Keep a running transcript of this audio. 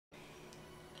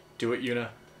Do it, Yuna.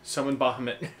 Summon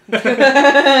Bahamut.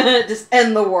 Just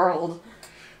end the world.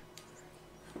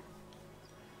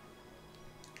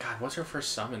 God, what's her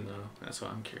first summon, though? That's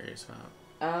what I'm curious about.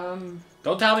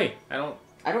 Don't tell me! I don't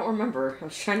remember. I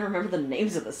was trying to remember the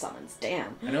names of the summons.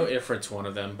 Damn. I know Ifrit's one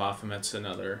of them. Baphomet's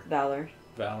another.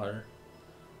 Valor.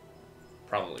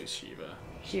 Probably Shiva.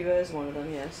 Shiva is one of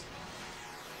them, yes.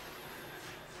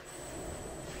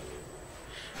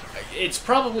 It's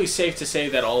probably safe to say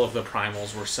that all of the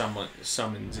primals were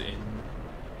summoned in...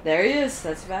 There he is.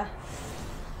 That's Val.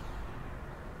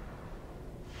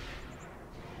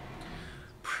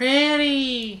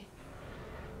 Pretty!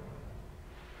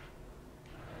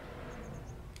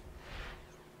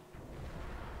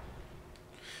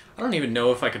 I don't even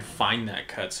know if I could find that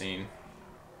cutscene.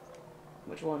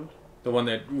 Which one? The one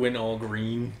that went all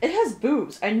green. It has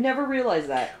boobs. I never realized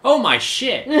that. Oh my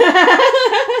shit!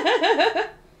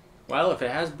 Well, if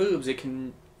it has boobs, it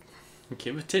can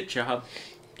give a tit job.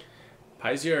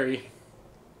 Paizuri.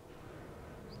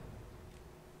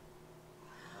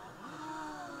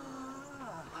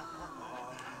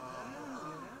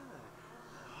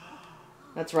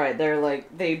 That's right. They're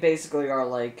like, they basically are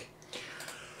like...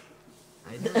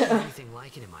 I'd never seen anything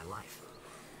like it in my life.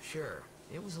 Sure,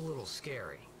 it was a little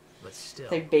scary, but still.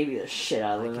 They baby the shit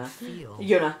out of I Luna. could feel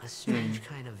Yuna. a strange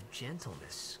kind of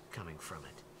gentleness coming from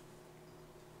it.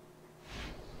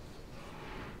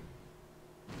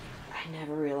 I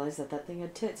never realized that that thing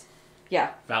had tits.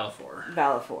 Yeah. Valifor.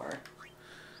 Valifor.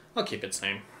 I'll keep its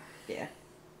name. Yeah.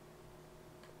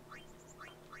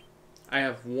 I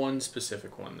have one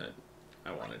specific one that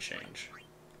I want to change.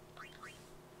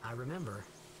 I remember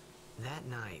that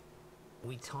night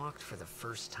we talked for the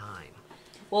first time.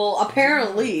 Well,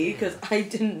 apparently, because I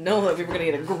didn't know that we were going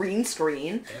to get a green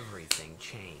screen. Everything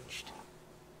changed.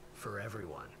 For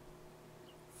everyone.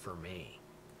 For me.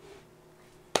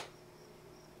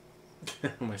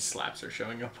 My slaps are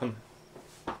showing up on...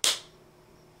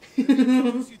 You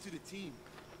to the team.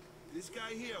 This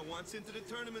guy here wants into the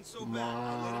tournament so bad.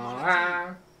 I'll let him on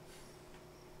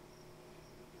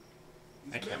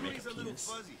the team. I can't make a little penis.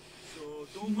 fuzzy, so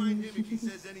don't mind him if he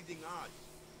says anything odd.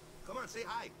 Come on, say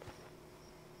hi.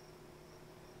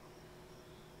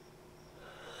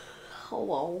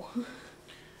 Hello.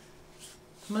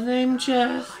 My name's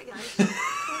Jeff. Hi guys.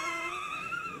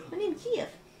 My name's Jeff.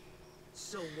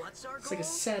 So what's our goal? It's like a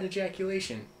sad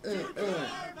ejaculation.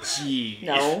 Gee.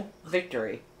 No.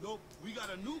 Victory. Nope, we got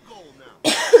a new goal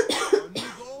now. Our new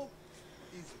goal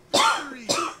is victory.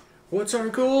 What's our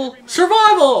goal?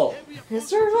 Survival!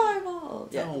 Survival.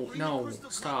 Yeah. No, no,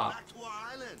 stop. Back to our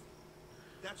island.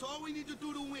 That's all we need to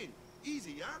do to win.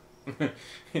 Easy, huh?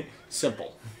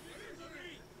 Simple.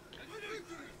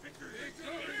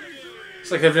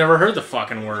 It's like they've never heard the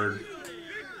fucking word.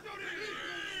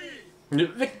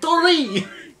 Victory!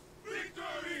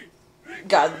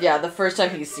 God, yeah, the first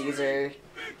time he sees her,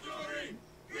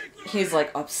 he's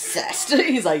like obsessed.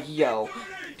 He's like, yo,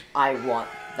 I want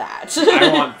that.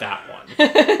 I want that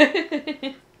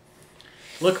one.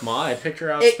 Look, Ma, I picked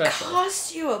her out it special. It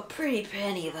cost you a pretty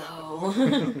penny, though.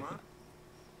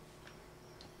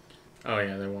 Oh,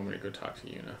 yeah, they want me to go talk to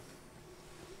Yuna.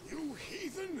 You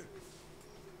heathen!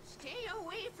 Stay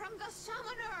away from the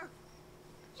summoner!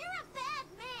 You're a bad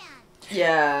man!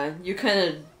 Yeah, you kind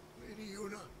of... Lady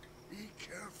Yuna, be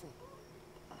careful.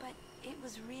 But it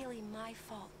was really my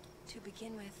fault to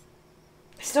begin with.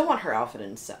 I still want her outfit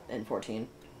in 14.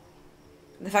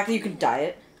 The fact that you can dye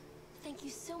it. Thank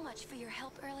you so much for your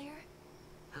help earlier.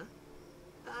 Huh?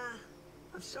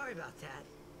 I'm sorry about that.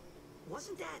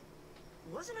 Wasn't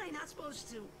I not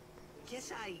supposed to...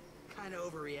 Guess I kind of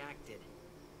overreacted.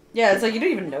 Yeah, it's like you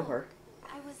don't even know her.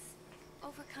 I was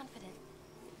overconfident.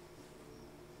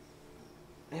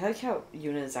 I like how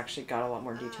Yuna's actually got a lot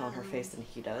more detail on her face than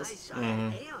he I does. saw that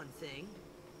Aeon thing.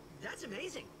 That's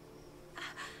amazing.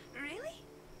 Really?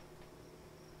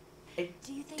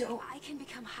 Do you think don't- I can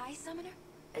become High Summoner?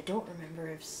 I don't remember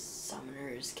if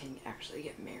summoners can actually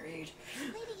get married.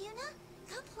 Lady Yuna,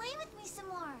 come play with me some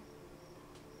more.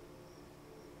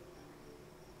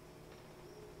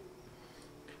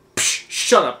 Psh,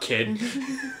 shut up, kid.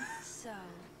 So,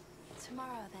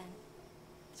 tomorrow then.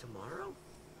 Tomorrow?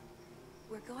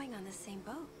 We're going on the same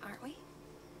boat, aren't we?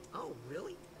 Oh,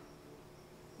 really?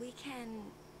 We can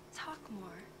talk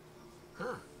more.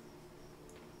 Huh.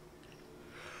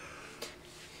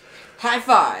 High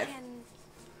five! You can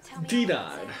tell me D-died. all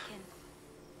about Zach and-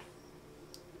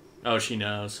 Oh, she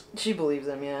knows. She believes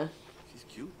him, yeah. She's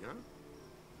cute, huh?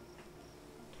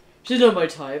 She's not my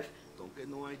type. Don't get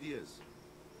no ideas.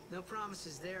 No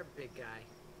promises there, big guy.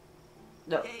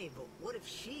 No, Hey, but what if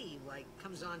she, like,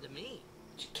 comes on to me?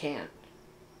 she can't.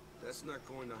 That's not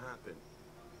going to happen.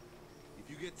 If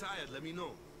you get tired, let me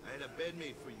know. I had a bed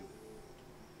made for you.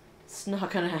 It's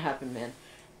not gonna happen, man.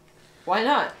 Why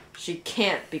not? She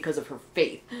can't because of her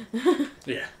faith.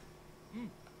 Yeah.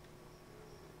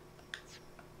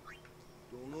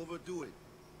 Don't overdo it.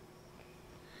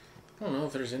 I don't know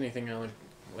if there's anything I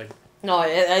like. No,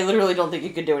 I literally don't think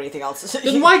you could do anything else.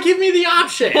 Then why give me the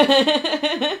option?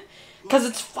 Because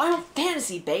it's Final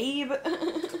Fantasy, babe.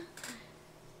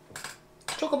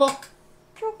 Chocobo.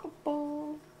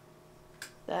 Chocobo.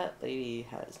 That lady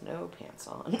has no pants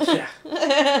on.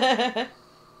 Yeah.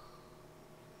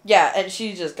 Yeah, and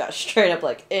she just got straight up,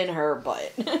 like, in her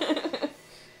butt.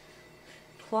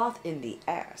 Cloth in the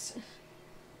ass.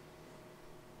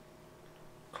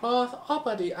 Cloth up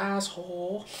at the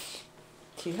asshole.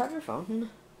 Do you have your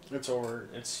phone? It's over.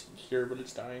 It's here, but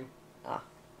it's dying. Ah.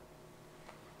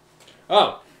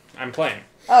 Oh, I'm playing.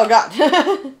 Oh, God.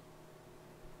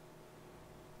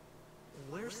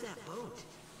 Where's that boat?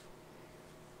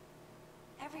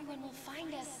 Everyone will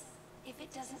find us if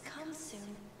it doesn't come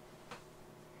soon.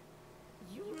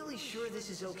 You really sure this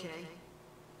is okay?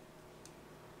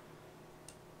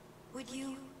 Would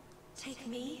you take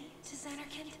me to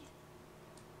Xanarkand?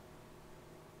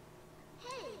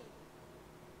 Hey,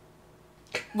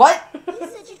 What? you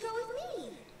said you'd go with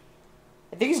me.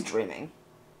 I think he's dreaming.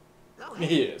 Oh,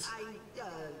 He is.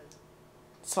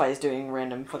 That's why he's doing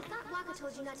random I fucking... thought Waka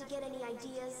told you not to get any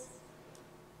ideas.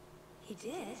 He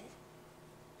did?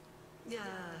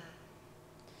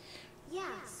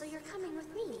 Yeah, so you're coming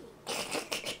with me.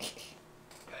 Hey,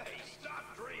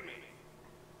 stop dreaming.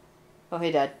 Oh,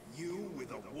 hey, Dad. You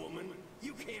with a woman?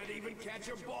 You can't even catch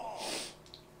a ball.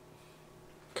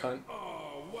 Cunt.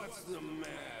 Oh, what's the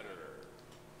matter?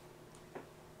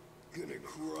 Gonna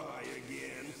cry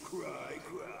again? Cry,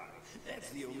 cry. That's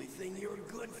the only thing you're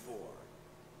good for.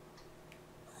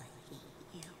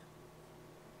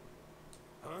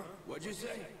 Huh? What'd you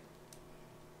say?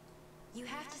 You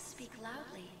have to speak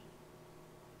loudly.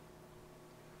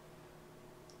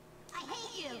 I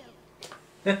hate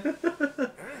you.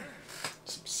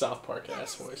 Some South Park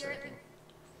ass voice acting.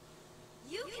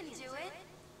 You can do it.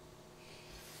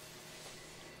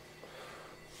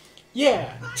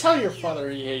 Yeah, tell your father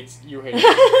he hates you. Hate him.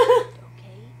 Okay,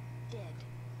 dead.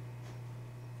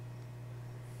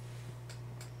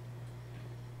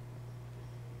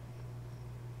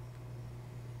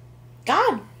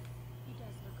 God! He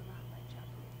does look a lot like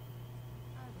Chapu.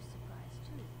 I was surprised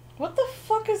too. What the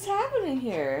fuck is happening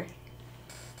here?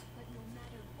 But no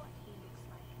matter what he looks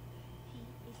like, he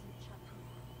isn't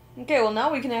Chapu. Okay, well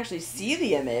now we can actually see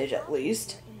the image, at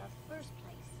least. In the first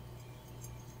place.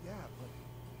 Yeah, but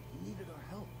he needed our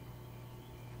help.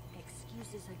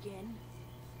 Excuses again?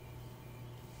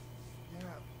 Yeah,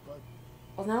 but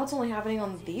Well, now it's only happening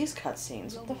on these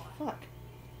cutscenes. What the fuck?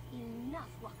 Enough,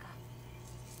 Waka.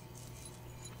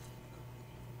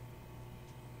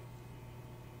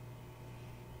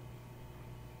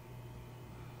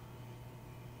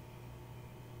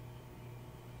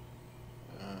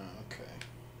 Okay.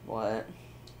 What?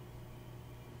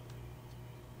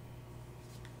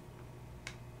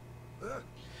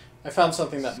 I found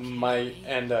something that might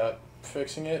end up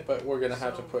fixing it, but we're gonna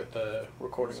have to put the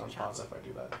recording on pause if I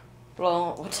do that.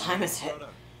 Well, what time is it?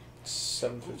 It's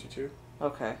 7:52.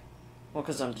 Okay. Well,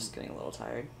 because I'm just getting a little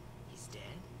tired. He's dead?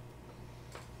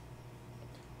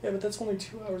 Yeah, but that's only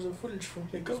 2 hours of footage for me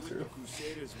to go through.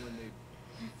 Crusaders when they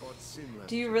fought Sin last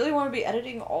Do you really want to be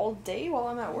editing all day while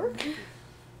I'm at work? You're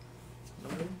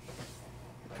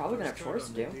probably gonna have chores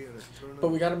to do. But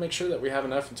we gotta make sure that we have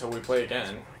enough until we play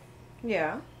again.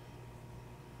 Yeah.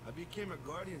 I became a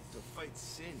guardian to fight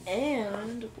Sin.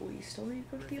 And we still need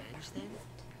to go to the Revenge then?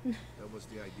 That was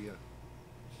the idea.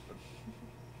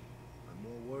 I'm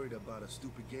more worried about a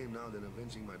stupid game now than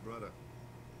avenging my brother.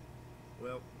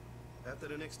 Well, after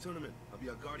the next tournament, I'll be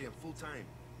a guardian full time.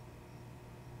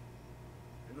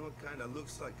 I know it kinda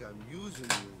looks like I'm using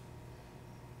you,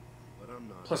 but I'm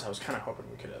not. Plus, I was kind of hoping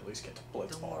we could at least get to Don't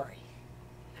Blitzball. worry.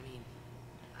 I mean,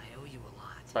 I owe you a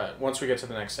lot. But once we get to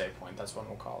the next save point, that's when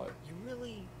we'll call it. You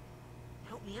really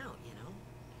helped me out, you know?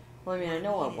 Well, I mean, I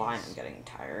know why I'm getting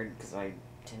tired, because I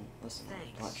didn't listen to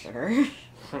Thanks. blood sugar.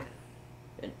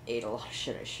 And ate a lot of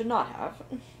shit I should not have.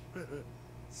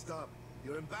 Stop.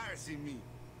 You're embarrassing me.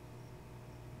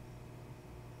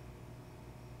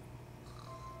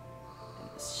 And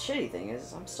the shitty thing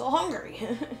is, I'm still hungry. I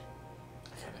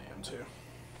kind of am too.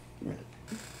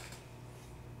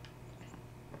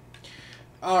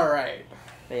 Alright.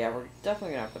 But yeah, we're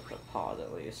definitely gonna have to put a pause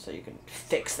at least, so you can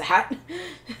fix that.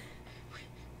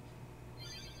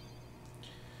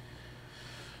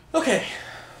 Okay.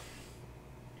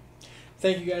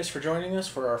 thank you guys for joining us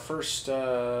for our first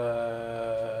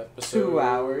episode. 2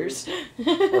 hours.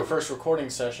 Our first recording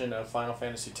session of Final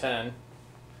Fantasy X.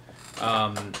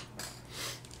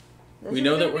 We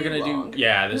know that we're going to do...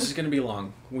 Yeah, this is going to be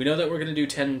long. We know that we're going to do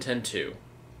 10 and 10-2.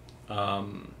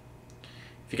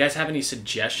 If you guys have any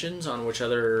suggestions on which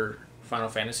other Final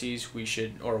Fantasies we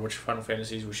should... Or which Final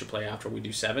Fantasies we should play after we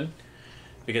do 7.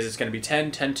 Because it's going to be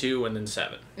 10, 10-2, and then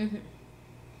 7. Mm-hmm.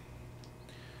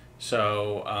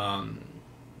 So,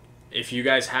 if you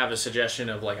guys have a suggestion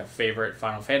of like a favorite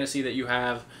Final Fantasy that you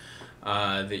have,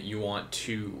 that you want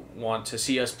to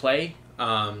see us play,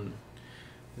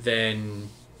 then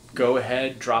go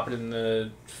ahead, drop it in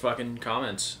the fucking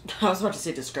comments. I was about to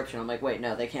say description. I'm like, wait,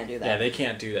 no, they can't do that. Yeah, they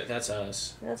can't do that. That's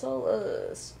us. That's all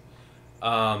us.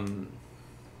 We're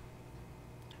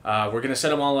gonna set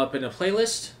them all up in a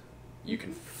playlist. You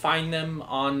can find them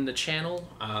on the channel.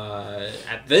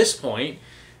 At this point,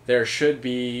 there should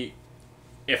be,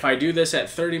 if I do this at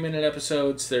 30-minute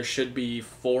episodes, there should be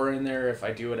 4 in there. If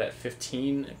I do it at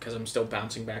 15, because I'm still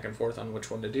bouncing back and forth on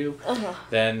which one to do,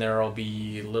 then there will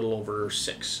be a little over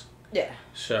 6. Yeah.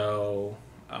 So,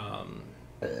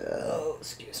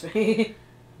 excuse me.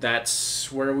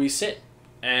 That's where we sit.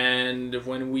 And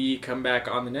when we come back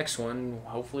on the next one,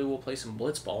 hopefully we'll play some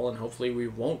Blitzball, and hopefully we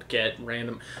won't get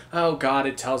random... Oh god,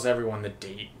 it tells everyone the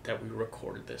date that we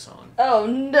recorded this on. Oh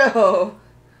no!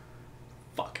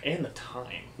 Fuck, and the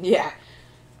time. Yeah.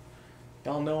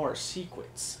 Y'all know our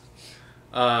secrets.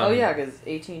 Oh yeah, because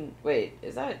 18... Wait,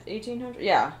 is that 1800?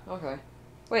 Yeah, okay.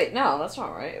 Wait, no, that's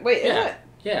not right. Wait, is it?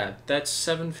 Yeah, that's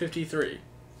 753.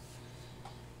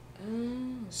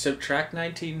 Subtract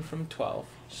 19 from 12.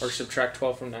 Or subtract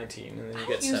 12 from 19, and then you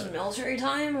get 7. Use military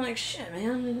time? Like, shit,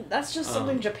 man. That's just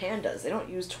something Japan does. They don't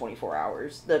use 24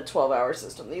 hours. The 12-hour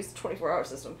system. They use the 24-hour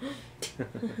system.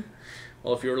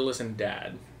 Well, if you were to listen to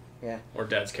Dad. Yeah. Or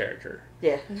Dad's character.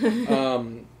 Yeah.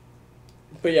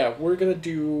 But yeah, we're going to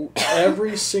do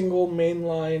every single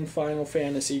mainline Final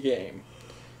Fantasy game.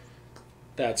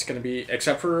 That's going to be,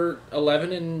 except for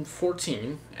 11 and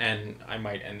 14, and I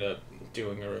might end up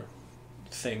doing a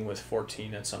thing with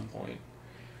 14 at some point.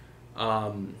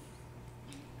 And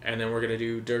then we're going to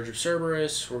do Dirge of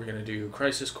Cerberus, we're going to do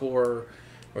Crisis Core,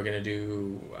 we're going to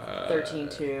do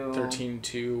 13-2.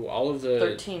 13-2, all of the...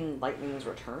 13 Lightning's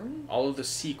Return? All of the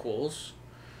sequels.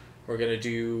 We're going to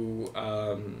do...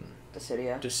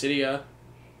 Dissidia.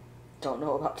 Don't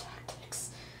know about Tactics.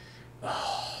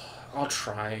 I'll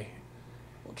try.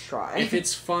 We'll try. If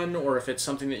it's fun or if it's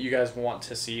something that you guys want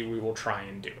to see, we will try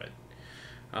and do it.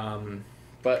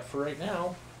 But for right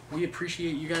now, we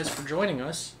appreciate you guys for joining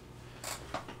us.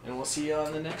 And we'll see you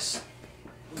on the next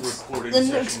recording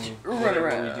session. Whenever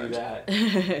we do that.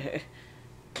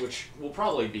 Which will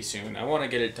probably be soon. I want to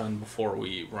get it done before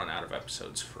we run out of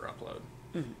episodes for upload.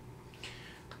 Mm-hmm.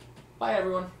 Bye,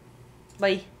 everyone.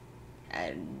 Bye.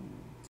 And